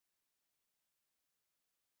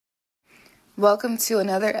Welcome to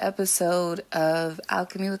another episode of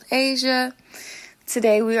Alchemy with Asia.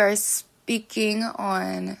 Today we are speaking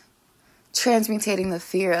on transmutating the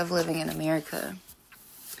fear of living in America.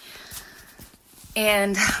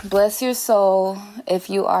 And bless your soul if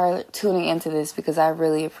you are tuning into this, because I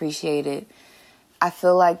really appreciate it. I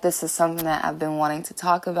feel like this is something that I've been wanting to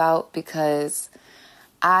talk about because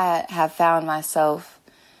I have found myself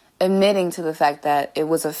admitting to the fact that it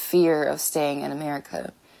was a fear of staying in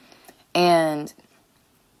America. And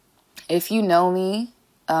if you know me,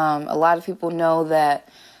 a lot of people know that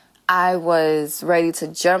I was ready to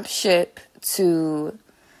jump ship to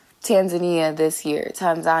Tanzania this year,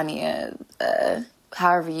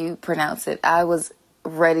 however you pronounce it. I was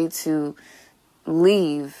ready to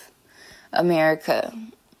leave America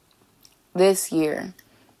this year,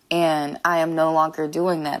 and I am no longer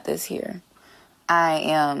doing that this year. I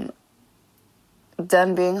am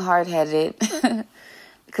done being hard-headed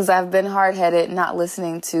because I've been hard-headed not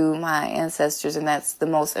listening to my ancestors, and that's the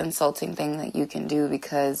most insulting thing that you can do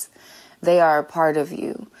because they are a part of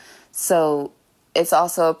you. So it's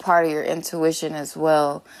also a part of your intuition as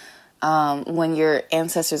well. When your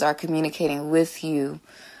ancestors are communicating with you,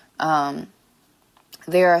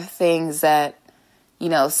 there are things that,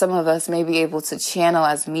 some of us may be able to channel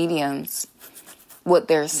as mediums what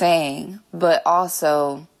they're saying, but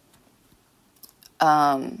also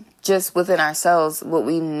just within ourselves, what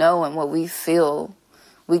we know and what we feel.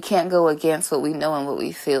 We can't go against what we know and what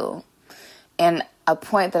we feel. And a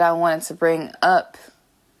point that I wanted to bring up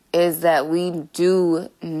is that we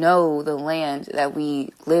do know the land that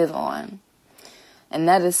we live on. And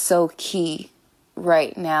that is so key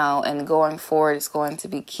right now, and going forward is going to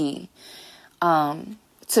be key. To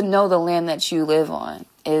know the land that you live on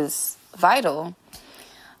is vital.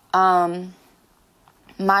 My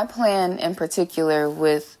plan in particular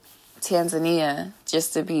with Tanzania,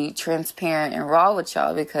 just to be transparent and raw with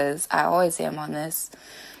y'all, because I always am on this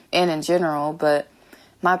and in general, but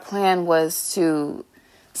my plan was to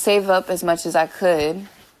save up as much as I could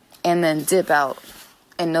and then dip out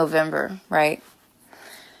in November, right?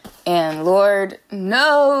 And Lord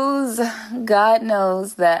knows, God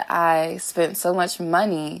knows that I spent so much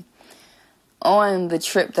money on the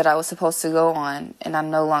trip that I was supposed to go on, and I'm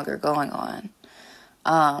no longer going on.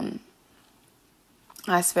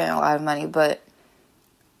 I spent a lot of money, but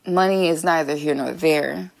money is neither here nor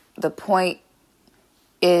there. The point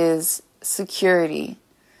is security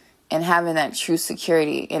and having that true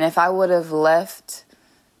security. And if I would have left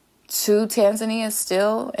to Tanzania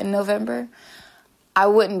still in November, I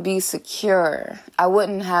wouldn't be secure. I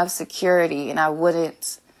wouldn't have security, and I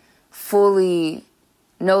wouldn't fully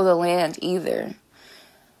know the land either.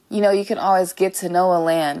 You can always get to know a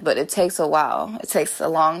land, but it takes a while. It takes a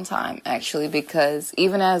long time, actually, because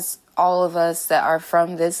even as all of us that are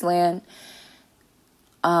from this land,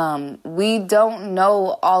 we don't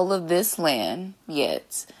know all of this land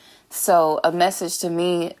yet. So a message to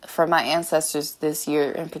me from my ancestors this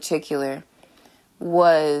year in particular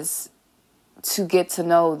was to get to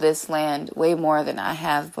know this land way more than I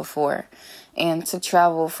have before, and to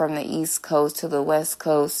travel from the East Coast to the West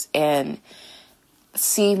Coast and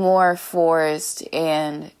see more forest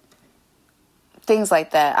and things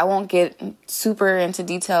like that. I won't get super into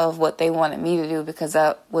detail of what they wanted me to do because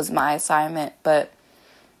that was my assignment. But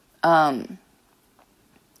when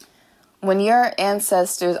your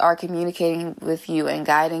ancestors are communicating with you and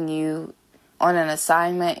guiding you on an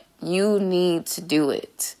assignment, you need to do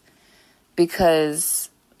it, because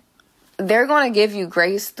they're going to give you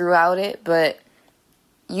grace throughout it, but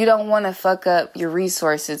you don't want to fuck up your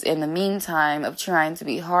resources in the meantime of trying to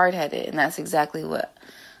be hard-headed. And that's exactly what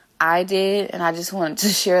I did. And I just wanted to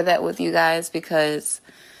share that with you guys because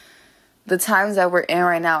the times that we're in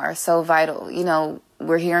right now are so vital.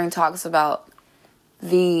 We're hearing talks about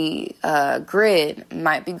the grid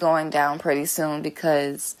might be going down pretty soon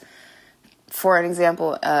because, for an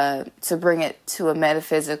example, to bring it to a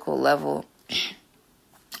metaphysical level,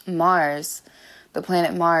 Mars, the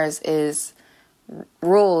planet Mars,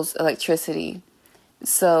 rules electricity.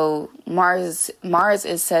 So Mars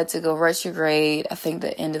is said to go retrograde, I think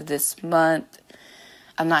the end of this month.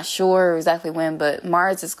 I'm not sure exactly when, but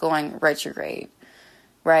Mars is going retrograde,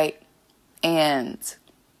 right? And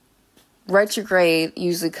retrograde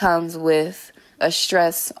usually comes with a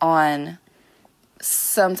stress on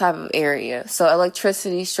some type of area. So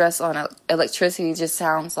stress on electricity just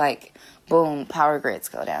sounds like, boom, power grids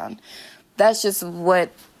go down. That's just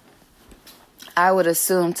what I would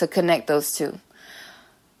assume to connect those two.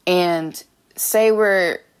 And say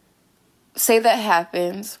that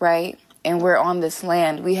happens, right? And we're on this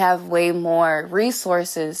land. We have way more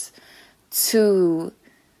resources to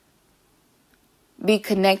be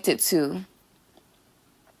connected to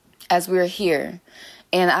as we're here.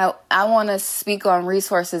 And I want to speak on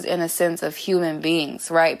resources in a sense of human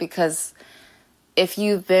beings, right? Because if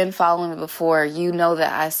you've been following me before, you know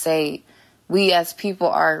that I say we as people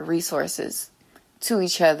are resources to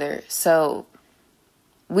each other. So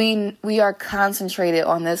we are concentrated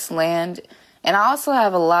on this land. And I also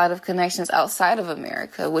have a lot of connections outside of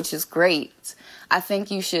America, which is great. I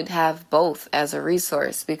think you should have both as a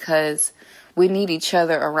resource because we need each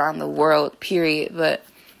other around the world, period. But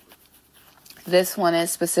this one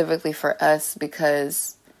is specifically for us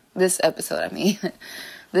because this episode,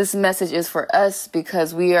 this message is for us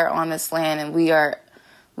because we are on this land and we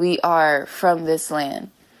are from this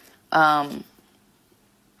land.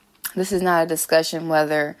 This is not a discussion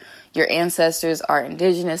whether your ancestors are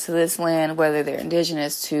indigenous to this land, whether they're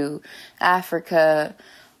indigenous to Africa,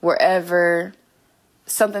 wherever.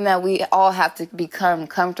 Something that we all have to become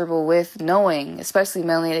comfortable with knowing, especially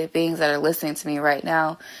melanated beings that are listening to me right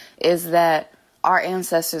now, is that our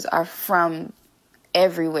ancestors are from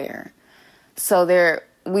everywhere. So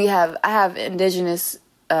I have indigenous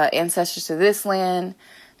ancestors to this land,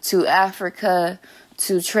 to Africa,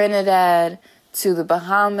 to Trinidad, to the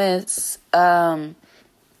Bahamas,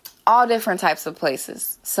 all different types of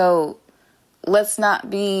places. So let's not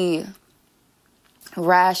be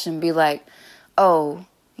rash and be like, oh,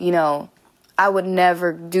 I would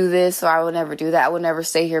never do this or I would never do that. I would never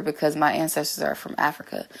stay here because my ancestors are from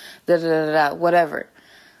Africa, whatever.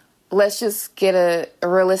 Let's just get a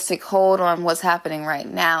realistic hold on what's happening right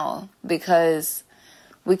now, because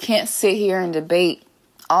we can't sit here and debate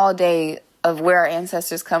all day of where our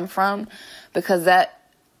ancestors come from, because that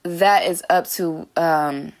is up to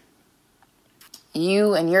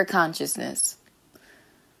you and your consciousness.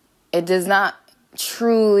 It does not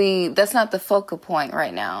that's not the focal point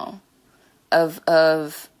right now of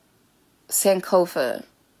Sankofa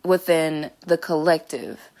within the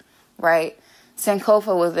collective, right?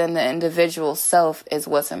 Sankofa within the individual self is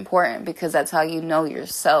what's important, because that's how you know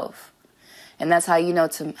yourself. And that's how you know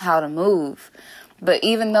how to move. But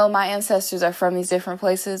even though my ancestors are from these different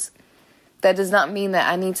places, that does not mean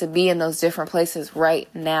that I need to be in those different places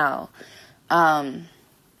right now.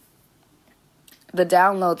 The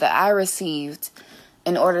download that I received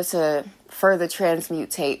in order to further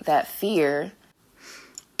transmutate that fear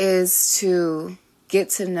is to get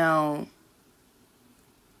to know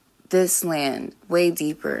this land way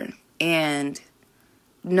deeper and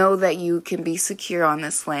know that you can be secure on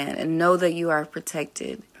this land and know that you are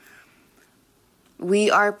protected.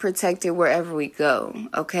 We are protected wherever we go,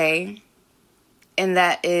 okay? And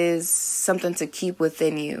that is something to keep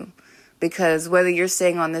within you. Because whether you're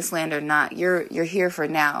staying on this land or not, you're here for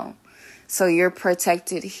now. So you're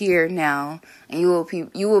protected here now, and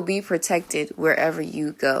you will be protected wherever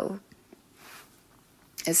you go.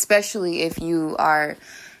 Especially if you are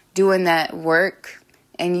doing that work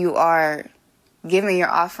and you are giving your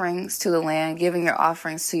offerings to the land, giving your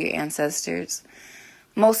offerings to your ancestors.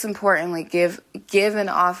 Most importantly, give an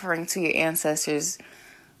offering to your ancestors.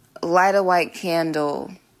 Light a white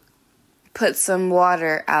candle. Put some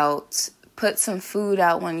water out. Put some food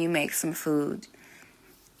out when you make some food.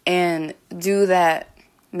 And do that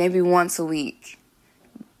maybe once a week.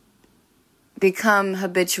 Become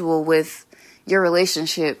habitual with your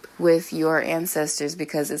relationship with your ancestors,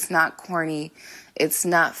 because it's not corny. It's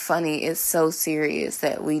not funny. It's so serious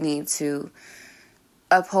that we need to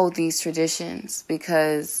uphold these traditions,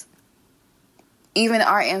 because even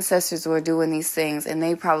our ancestors were doing these things and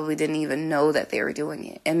they probably didn't even know that they were doing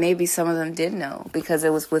it. And maybe some of them did know because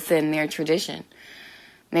it was within their tradition.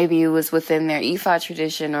 Maybe it was within their Ifa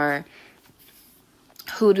tradition or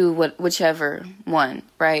Hoodoo, whichever one,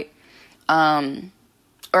 right?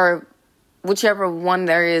 Or whichever one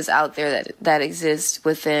there is out there that exists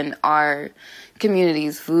within our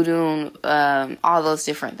communities, voodoo, all those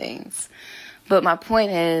different things. But my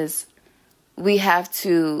point is, we have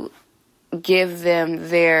to give them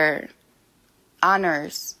their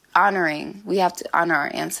honoring. We have to honor our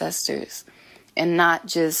ancestors and not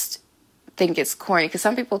just think it's corny. Because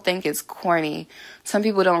some people think it's corny. Some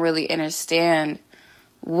people don't really understand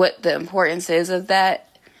what the importance is of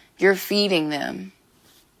that. You're feeding them,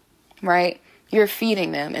 right? You're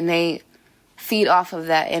feeding them, and they feed off of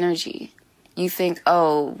that energy. You think,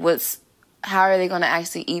 oh, how are they going to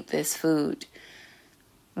actually eat this food?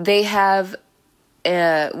 They have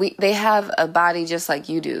a body just like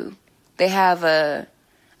you do. They have a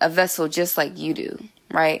vessel just like you do,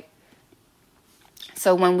 right?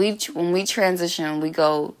 So when we transition, we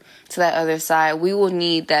go to that other side, we will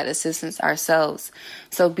need that assistance ourselves.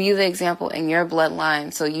 So be the example in your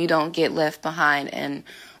bloodline so you don't get left behind and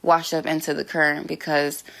wash up into the current,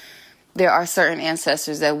 because there are certain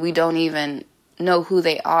ancestors that we don't even know who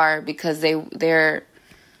they are because their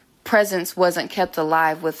presence wasn't kept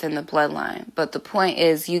alive within the bloodline. But the point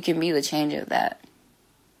is, you can be the change of that.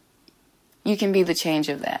 You can be the change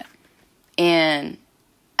of that. And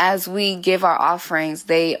as we give our offerings,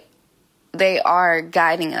 they are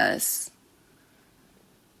guiding us,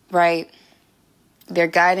 right? They're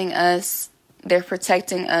guiding us, they're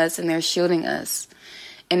protecting us, and they're shielding us.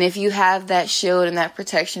 And if you have that shield and that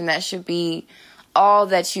protection, that should be all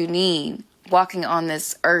that you need walking on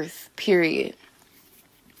this earth, period,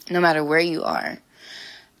 no matter where you are.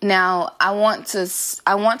 Now, I want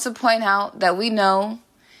to point out that we know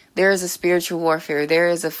there is a spiritual warfare. There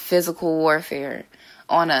is a physical warfare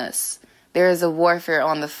on us. There is a warfare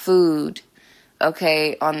on the food,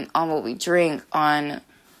 okay, on what we drink, on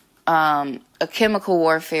a chemical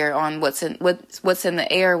warfare on what's in the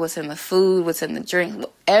air, what's in the food, what's in the drink,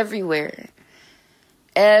 everywhere.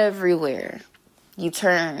 Everywhere you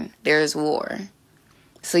turn, there's war.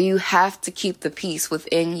 So you have to keep the peace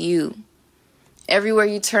within you. Everywhere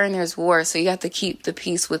you turn, there's war. So you have to keep the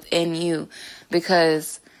peace within you,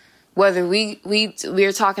 because whether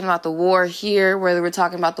we're talking about the war here, whether we're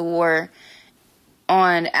talking about the war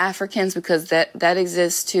on Africans, because that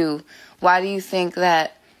exists too. Why do you think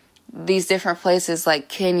that these different places like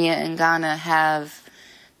Kenya and Ghana have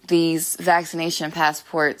these vaccination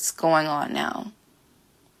passports going on now?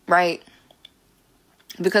 Right?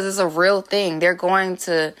 Because it's a real thing. They're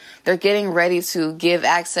getting ready to give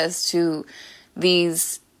access to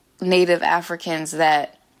these native Africans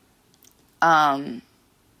that don't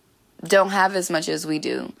have as much as we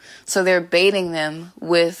do. So they're baiting them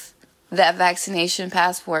with that vaccination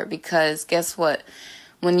passport, because guess what?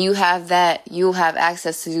 When you have that, you'll have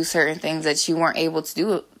access to do certain things that you weren't able to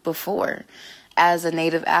do before as a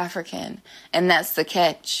native African. And that's the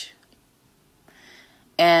catch.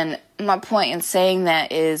 And my point in saying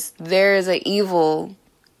that is, there is an evil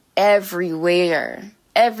everywhere.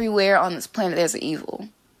 Everywhere on this planet, there's an evil.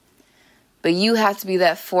 But you have to be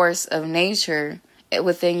that force of nature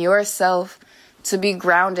within yourself to be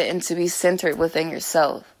grounded and to be centered within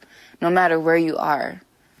yourself, no matter where you are.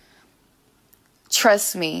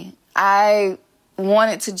 Trust me, I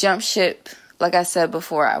wanted to jump ship, like I said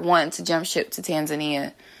before, I wanted to jump ship to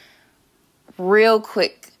Tanzania real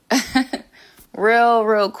quick.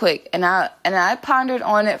 real quick. And I pondered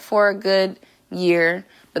on it for a good year,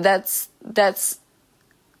 but that's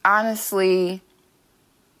honestly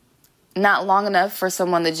not long enough for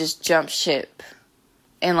someone to just jump ship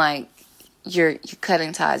and like you're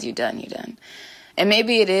cutting ties, you're done. And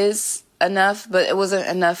maybe it is enough, but it wasn't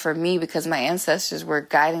enough for me, because my ancestors were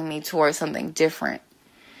guiding me towards something different.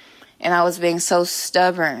 And I was being so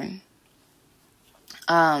stubborn.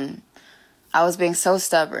 Some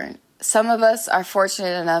of us are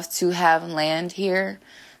fortunate enough to have land here.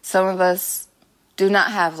 Some of us do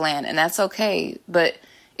not have land, and that's okay. But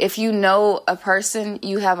if you know a person,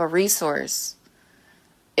 you have a resource.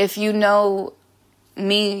 If you know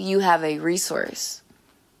me, you have a resource.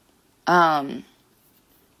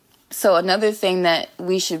 So another thing that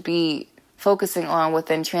we should be focusing on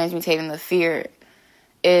within transmutating the fear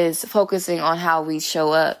is focusing on how we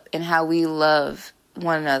show up and how we love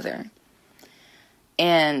one another.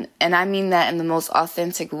 And I mean that in the most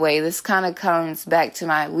authentic way. This kind of comes back to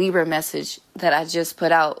my Libra message that I just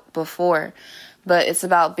put out before. But it's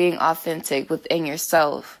about being authentic within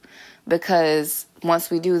yourself. Because once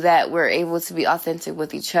we do that, we're able to be authentic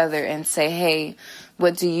with each other and say, hey,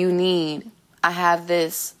 what do you need? I have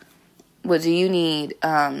this. What do you need?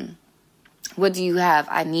 What do you have?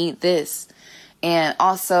 I need this. And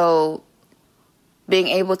also being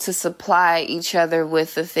able to supply each other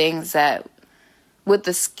with the things with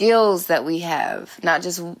the skills that we have, not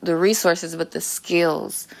just the resources, but the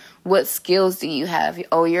skills. What skills do you have?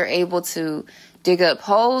 Oh, you're able to dig up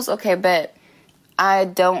holes? Okay, bet. I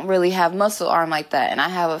don't really have muscle arm like that, and I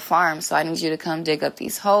have a farm, so I need you to come dig up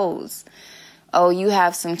these holes. Oh, you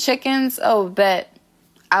have some chickens? Oh, bet.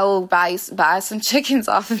 I will buy some chickens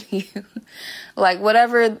off of you. Like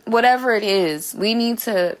whatever it is, we need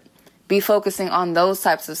to be focusing on those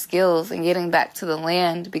types of skills and getting back to the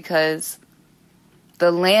land, because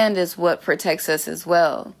the land is what protects us as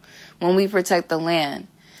well. When we protect the land,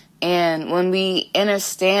 and when we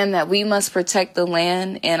understand that we must protect the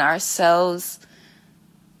land and ourselves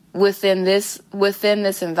within this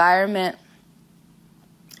environment,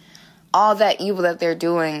 all that evil that they're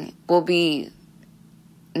doing will be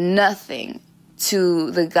nothing to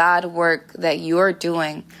the God work that you're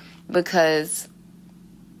doing, because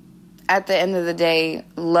at the end of the day,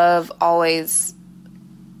 love always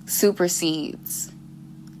supersedes.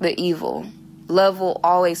 the evil. Love will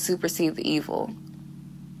always supersede the evil.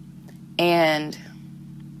 And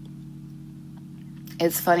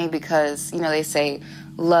it's funny because, they say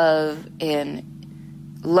love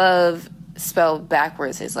spelled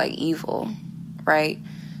backwards is like evil, right?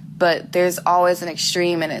 But there's always an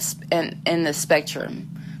extreme in the spectrum.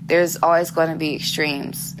 There's always going to be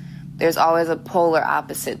extremes. There's always a polar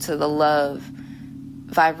opposite to the love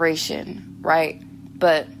vibration, right?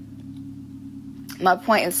 But my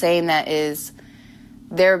point in saying that is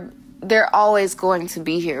they're always going to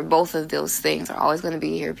be here. Both of those things are always going to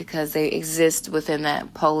be here because they exist within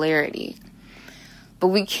that polarity. But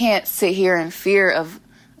we can't sit here in fear of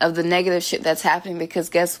the negative shit that's happening, because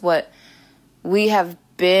guess what? We have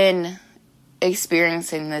been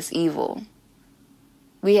experiencing this evil.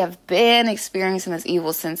 We have been experiencing this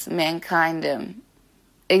evil since mankind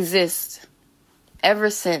exists.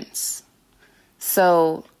 Ever since.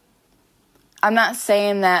 So, I'm not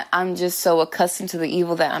saying that I'm just so accustomed to the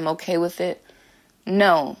evil that I'm okay with it.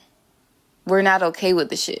 No. We're not okay with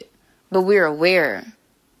the shit. But we're aware.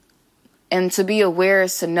 And to be aware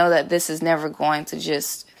is to know that this is never going to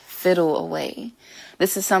just fiddle away.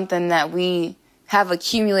 This is something that we have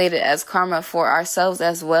accumulated as karma for ourselves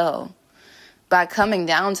as well by coming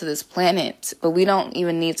down to this planet. But we don't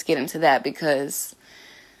even need to get into that because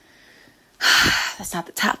that's not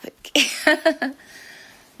the topic.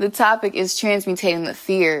 The topic is transmutating the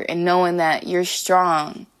fear and knowing that you're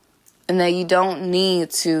strong and that you don't need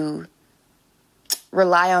to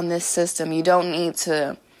rely on this system. You don't need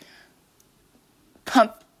to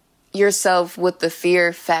pump yourself with the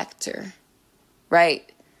fear factor,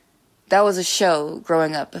 right? That was a show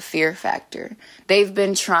growing up, a Fear Factor. They've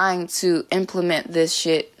been trying to implement this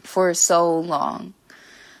shit for so long.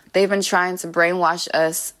 They've been trying to brainwash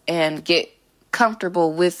us and get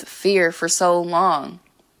comfortable with fear for so long.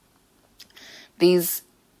 These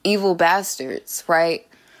evil bastards, right?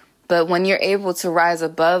 But when you're able to rise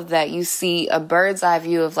above that, you see a bird's eye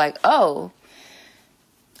view of like, oh,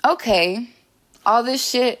 okay, all this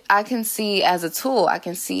shit I can see as a tool. I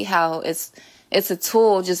can see how it's a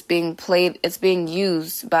tool just being played. It's being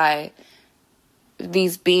used by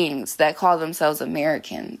these beings that call themselves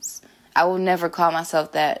Americans. I will never call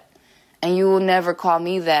myself that. And you will never call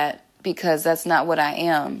me that because that's not what I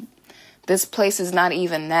am. This place is not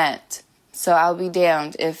even that. So I'll be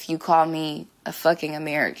damned if you call me a fucking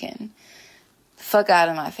American. Fuck out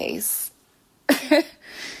of my face.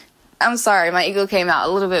 I'm sorry, my ego came out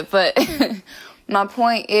a little bit, but my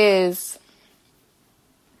point is,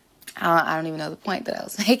 I don't even know the point that I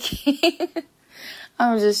was making.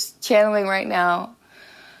 I'm just channeling right now.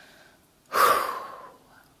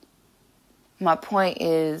 My point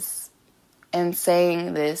is, in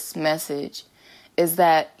saying this message, is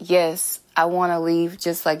that yes, I want to leave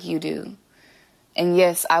just like you do. And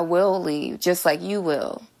yes, I will leave just like you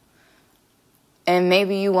will. And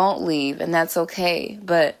maybe you won't leave, and that's okay.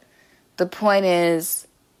 But the point is,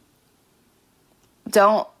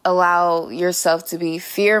 don't allow yourself to be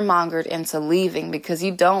fear-mongered into leaving, because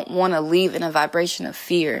you don't want to leave in a vibration of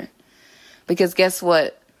fear. Because guess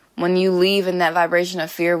what? When you leave in that vibration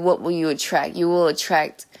of fear, what will you attract? You will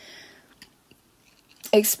attract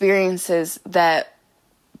experiences that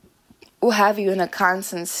will have you in a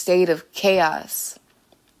constant state of chaos.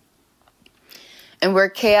 And where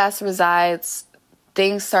chaos resides,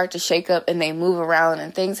 things start to shake up and they move around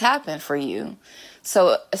and things happen for you.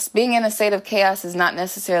 So being in a state of chaos is not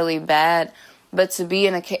necessarily bad, but to be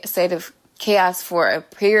in a state of chaos for a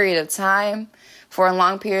period of time, for a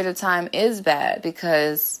long period of time, is bad,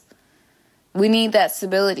 because we need that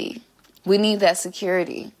stability. We need that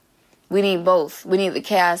security. We need both. We need the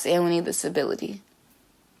chaos and we need the stability.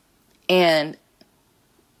 And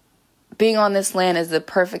being on this land is the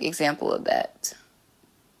perfect example of that.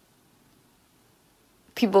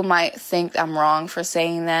 People might think I'm wrong for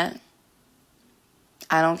saying that.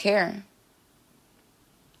 I don't care.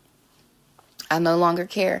 I no longer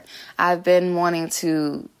care. I've been wanting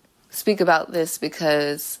to speak about this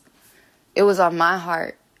because it was on my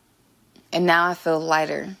heart. And now I feel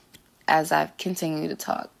lighter as I continue to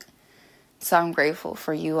talk. So I'm grateful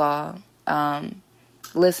for you all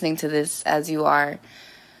listening to this as you are.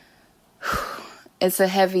 It's a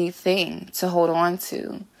heavy thing to hold on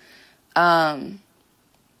to.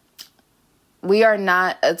 We are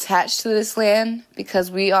not attached to this land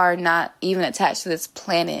because we are not even attached to this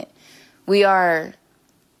planet. We are,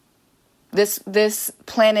 this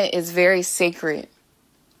planet is very sacred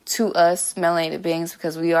to us melanated beings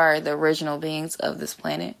because we are the original beings of this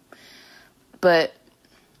planet. But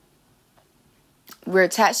we're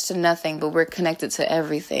attached to nothing, but we're connected to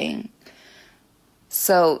everything.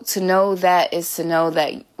 So to know that is to know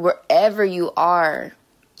that wherever you are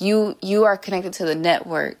connected to the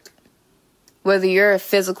network. Whether you're a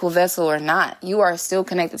physical vessel or not, you are still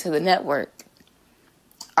connected to the network.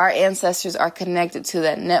 Our ancestors are connected to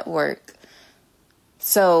that network.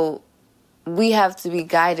 So we have to be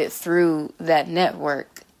guided through that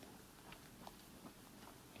network.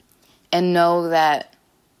 And know that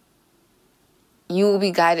you will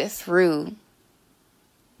be guided through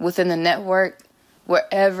within the network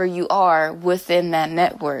wherever you are within that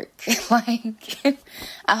network. Like,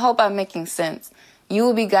 I hope I'm making sense. You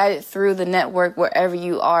will be guided through the network wherever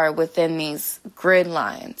you are within these grid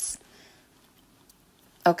lines.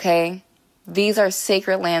 Okay? These are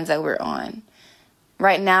sacred lands that we're on.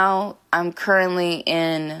 Right now, I'm currently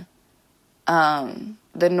in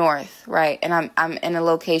the north, right? And I'm in a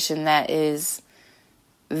location that is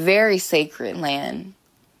very sacred land.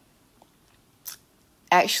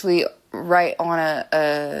 Actually, right on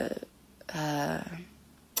a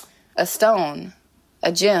stone,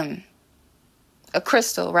 a gem, a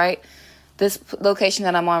crystal, right? This location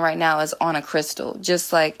that I'm on right now is on a crystal,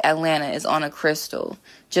 just like Atlanta is on a crystal,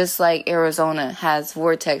 just like Arizona has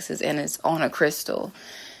vortexes and it's on a crystal.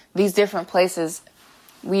 These different places,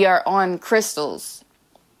 we are on crystals.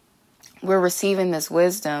 We're receiving this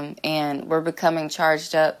wisdom and we're becoming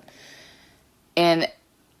charged up. And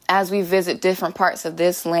as we visit different parts of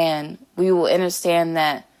this land, we will understand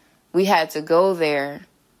that we had to go there,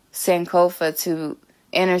 Sankofa, to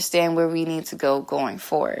understand where we need to go going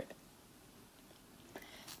forward.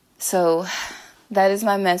 So that is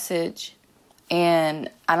my message.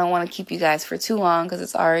 And I don't want to keep you guys for too long because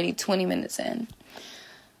it's already 20 minutes in.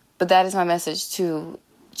 But that is my message, to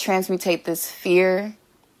transmutate this fear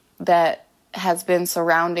that has been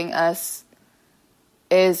surrounding us,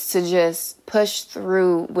 is to just push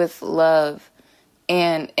through with love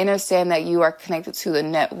and understand that you are connected to the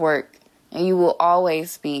network and you will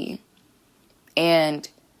always be. And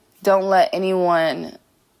don't let anyone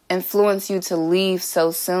influence you to leave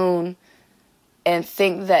so soon and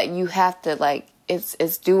think that you have to, like,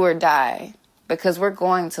 it's do or die, because we're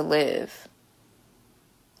going to live.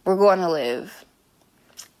 We're going to live.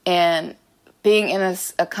 And being in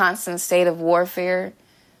a constant state of warfare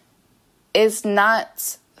is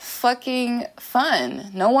not fucking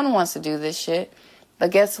fun. No one wants to do this shit.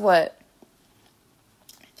 But guess what?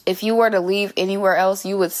 If you were to leave anywhere else,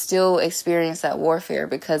 you would still experience that warfare,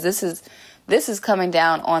 because this is coming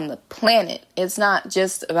down on the planet. It's not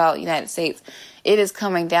just about the United States. It is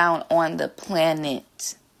coming down on the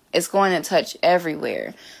planet. It's going to touch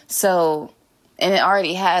everywhere. So, and it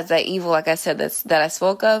already has that evil, like I said, that I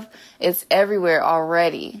spoke of. It's everywhere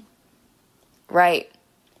already. Right?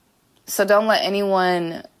 So don't let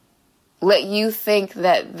anyone let you think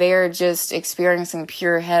that they're just experiencing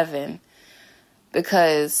pure heaven,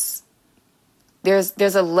 because there's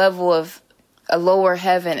a level of a lower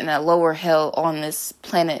heaven and a lower hell on this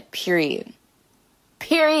planet, period.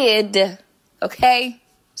 Period. Okay?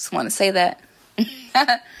 Just want to say that.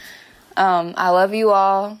 I love you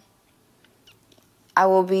all. I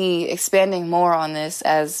will be expanding more on this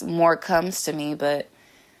as more comes to me, but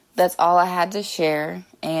that's all I had to share.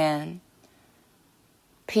 And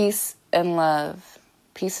peace and love.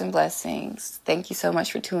 Peace and blessings. Thank you so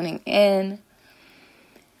much for tuning in.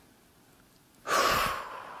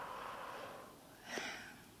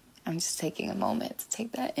 I'm just taking a moment to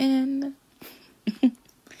take that in.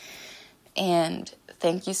 And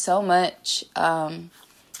thank you so much.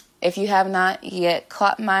 If you have not yet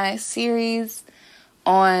caught my series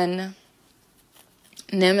on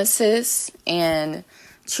Nemesis and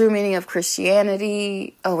true meaning of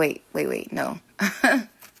Christianity. Oh, wait, no.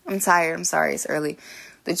 I'm tired. I'm sorry. It's early.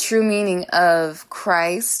 The true meaning of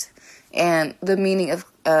Christ and the meaning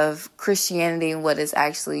of Christianity and what is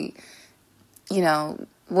actually,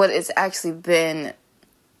 what it's actually been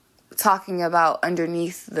talking about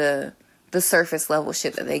underneath the surface level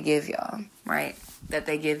shit that they give y'all, right? That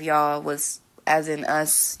they give y'all was as in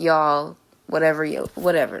us, y'all,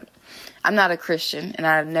 whatever. I'm not a Christian and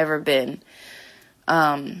I've never been.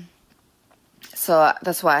 So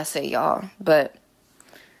that's why I say y'all. But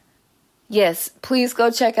yes, please go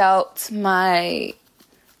check out my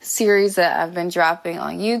series that I've been dropping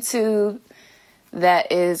on YouTube.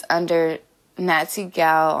 That is under Nazi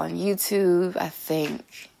Gal on YouTube, I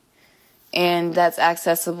think. And that's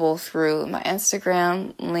accessible through my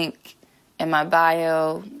Instagram link in my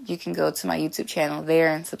bio. You can go to my YouTube channel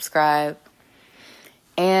there and subscribe.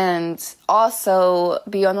 And also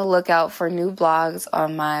be on the lookout for new blogs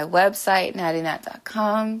on my website,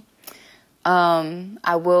 nattynat.com.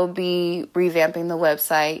 I will be revamping the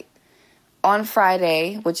website on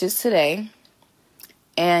Friday, which is today.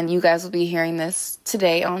 And you guys will be hearing this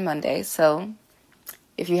today on Monday. So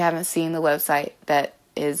if you haven't seen the website that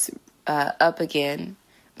is up again,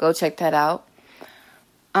 go check that out.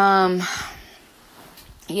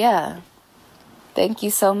 Yeah. Thank you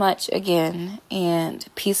so much again, and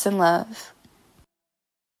peace and love.